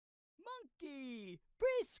Monkey!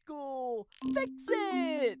 Preschool!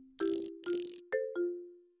 Fix-It!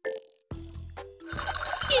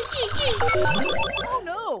 Oh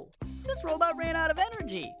no! This robot ran out of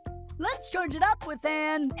energy. Let's charge it up with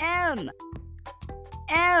an M.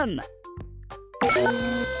 M.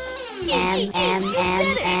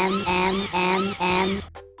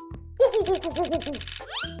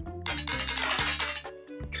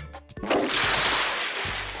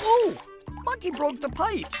 Oh! Monkey broke the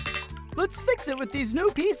pipes. Let's fix it with these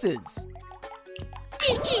new pieces.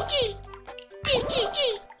 Way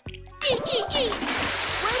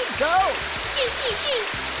to go!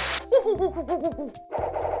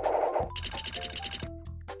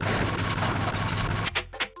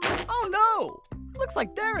 Oh no! Looks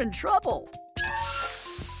like they're in trouble.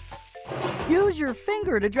 Use your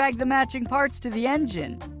finger to drag the matching parts to the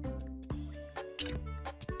engine.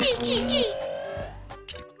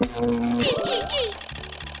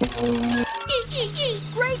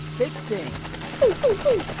 Great fixing!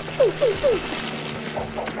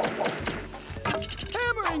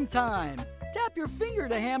 Hammering time! Tap your finger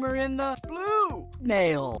to hammer in the blue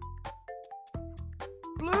nail.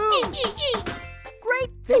 Blue!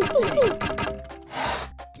 Great fixing!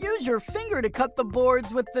 Use your finger to cut the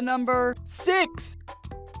boards with the number 6.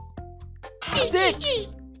 6!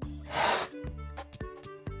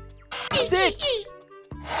 6!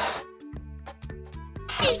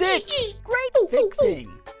 6! Great fixing!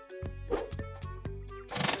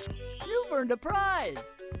 You've earned a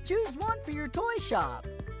prize! Choose one for your toy shop.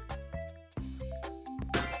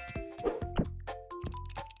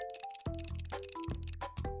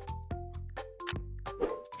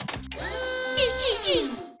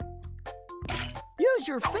 Use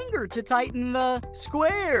your finger to tighten the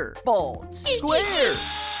square bolt. Square!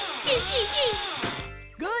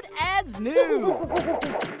 Good as new!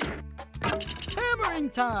 Hammering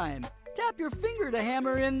time! Tap your finger to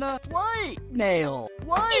hammer in the white nail.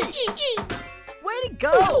 White! Way to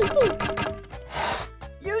go!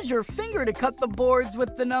 Use your finger to cut the boards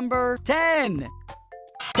with the number 10.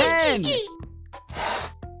 10!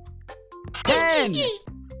 10!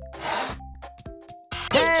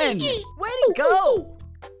 10! Way to go!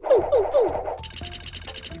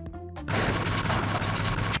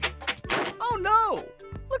 Oh no!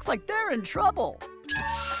 Looks like they're in trouble.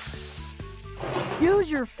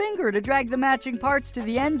 Use your finger to drag the matching parts to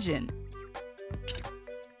the engine.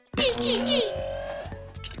 Way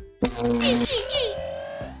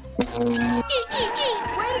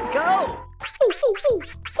to go!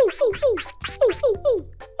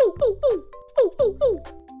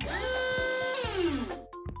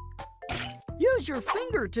 Use your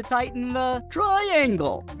finger to tighten the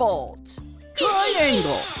triangle bolt.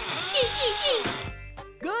 Triangle!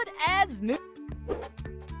 Good as new!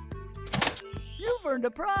 You've earned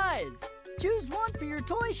a prize! Choose one for your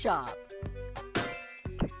toy shop.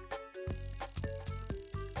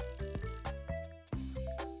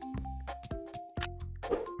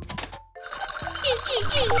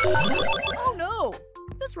 Oh no!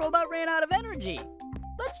 This robot ran out of energy.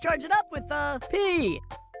 Let's charge it up with a P.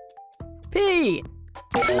 P.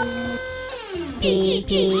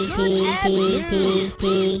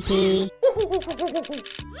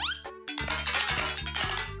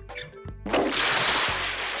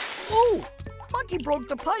 Oh! Monkey broke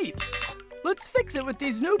the pipes. Let's fix it with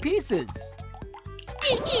these new pieces.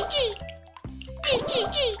 Good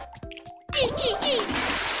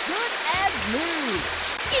as new!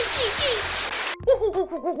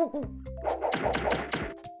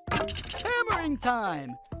 Hammering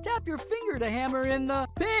time! Tap your finger to hammer in the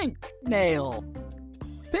pink nail.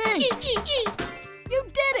 Pink! You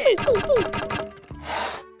did it!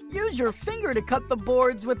 Use your finger to cut the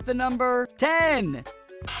boards with the number 10.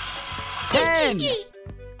 10!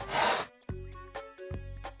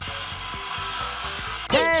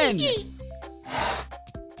 10!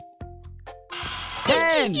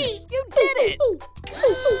 10! You did it!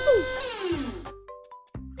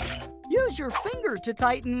 Use your finger to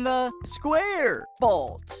tighten the square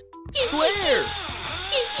bolt. Square!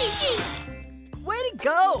 Way to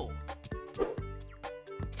go!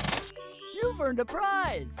 You've earned a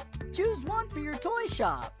prize. Choose one for your toy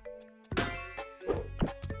shop.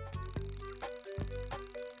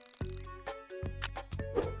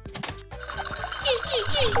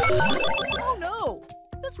 Oh no!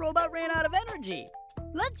 This robot ran out of energy.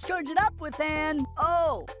 Let's charge it up with an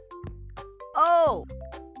O. O.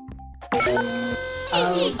 Great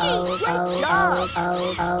job!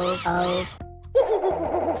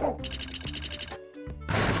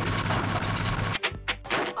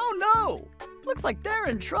 Oh no! Looks like they're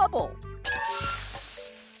in trouble.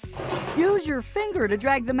 Use your finger to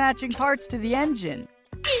drag the matching parts to the engine.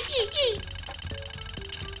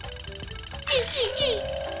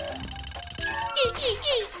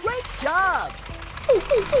 Great job!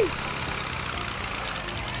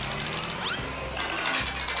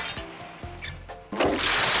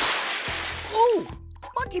 Oh,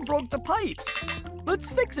 Monkey broke the pipes. Let's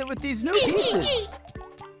fix it with these new pieces.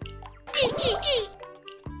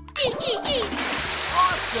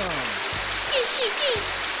 Awesome!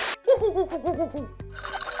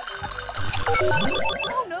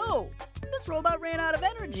 Oh no! This robot ran out of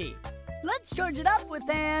energy. Let's charge it up with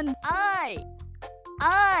an I.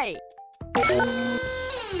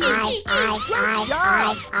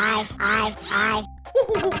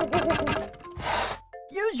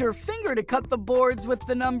 Use your finger to cut the boards with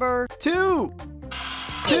the number 2.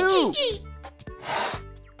 2.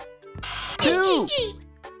 2.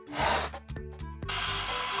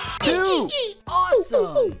 2.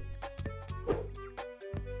 Awesome!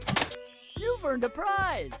 You've earned a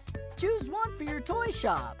prize. Choose one for your toy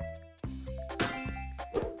shop.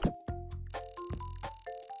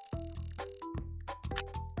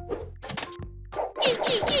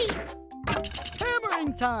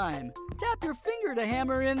 Hammering time! Tap your finger to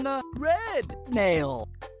hammer in the red nail.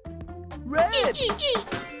 Red!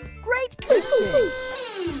 Great fixing!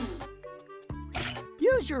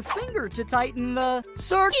 Use your finger to tighten the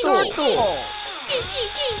circle.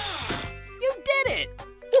 You did it!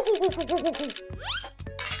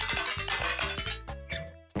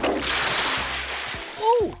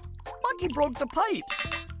 Oh, Monkey broke the pipes.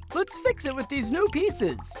 Let's fix it with these new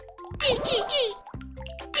pieces.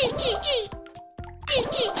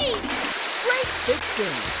 Great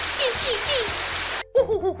fixing!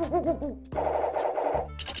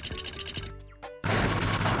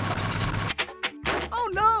 Oh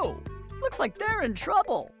no! Looks like they're in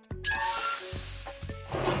trouble.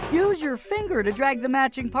 Use your finger to drag the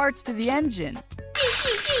matching parts to the engine.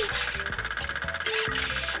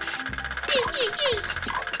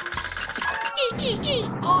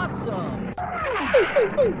 Awesome!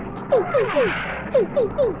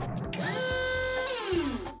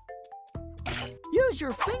 Use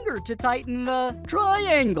your finger to tighten the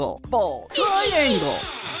triangle ball. Triangle!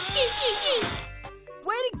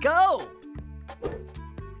 Way to go!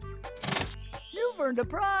 You've earned a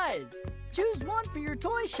prize. Choose one for your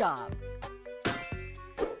toy shop.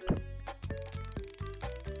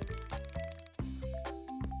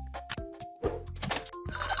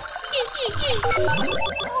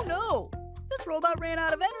 Oh no! This robot ran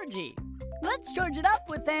out of energy. Let's charge it up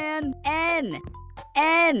with an N.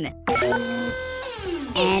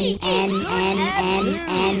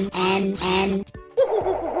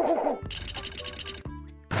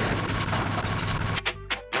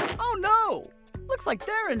 Oh no! Looks like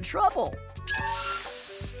they're in trouble.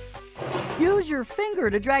 Use your finger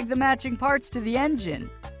to drag the matching parts to the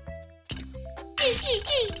engine.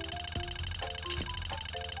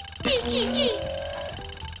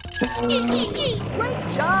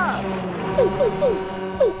 Great job!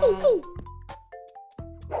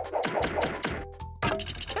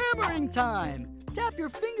 Hammering time! Tap your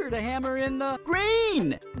finger to hammer in the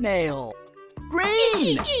green nail.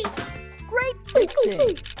 Green! Great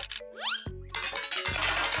fixing!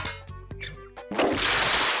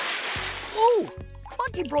 Oh!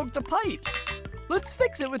 Monkey broke the pipes. Let's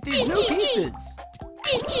fix it with these new pieces.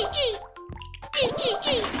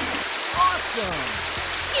 Awesome!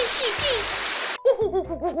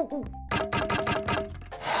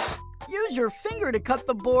 Use your finger to cut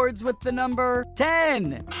the boards with the number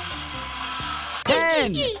 10.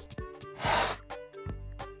 10.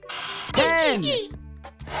 10.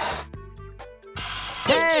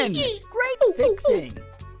 10. Great fixing!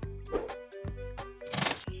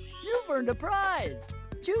 You've earned a prize.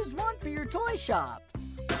 Choose one for your toy shop.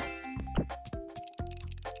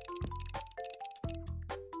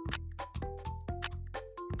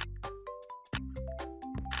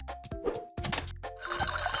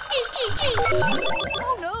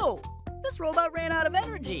 Oh no! This robot ran out of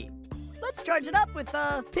energy. Let's charge it up with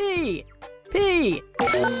a P.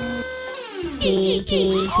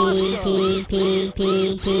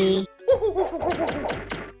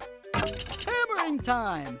 Hammering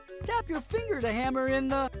time! Tap your finger to hammer in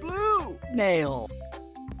the blue nail.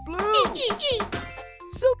 Blue!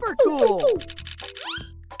 Super cool!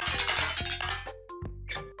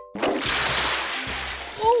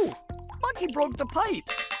 Oh! Monkey broke the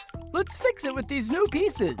pipes. Let's fix it with these new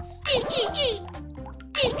pieces. Way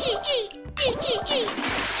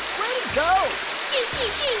to go!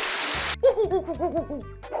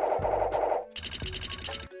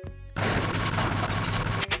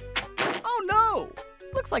 Oh no!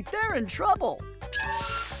 Looks Looks like they're in trouble.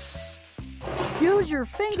 Use your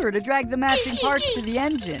finger to drag the matching parts to the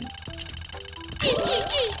engine.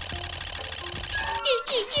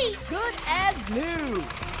 Good as new.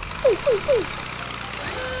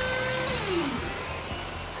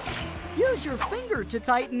 Use your finger to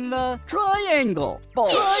tighten the triangle.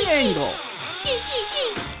 Triangle.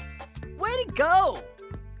 Way to go.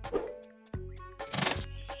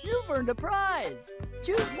 You've earned a prize.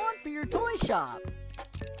 Choose one for your toy shop.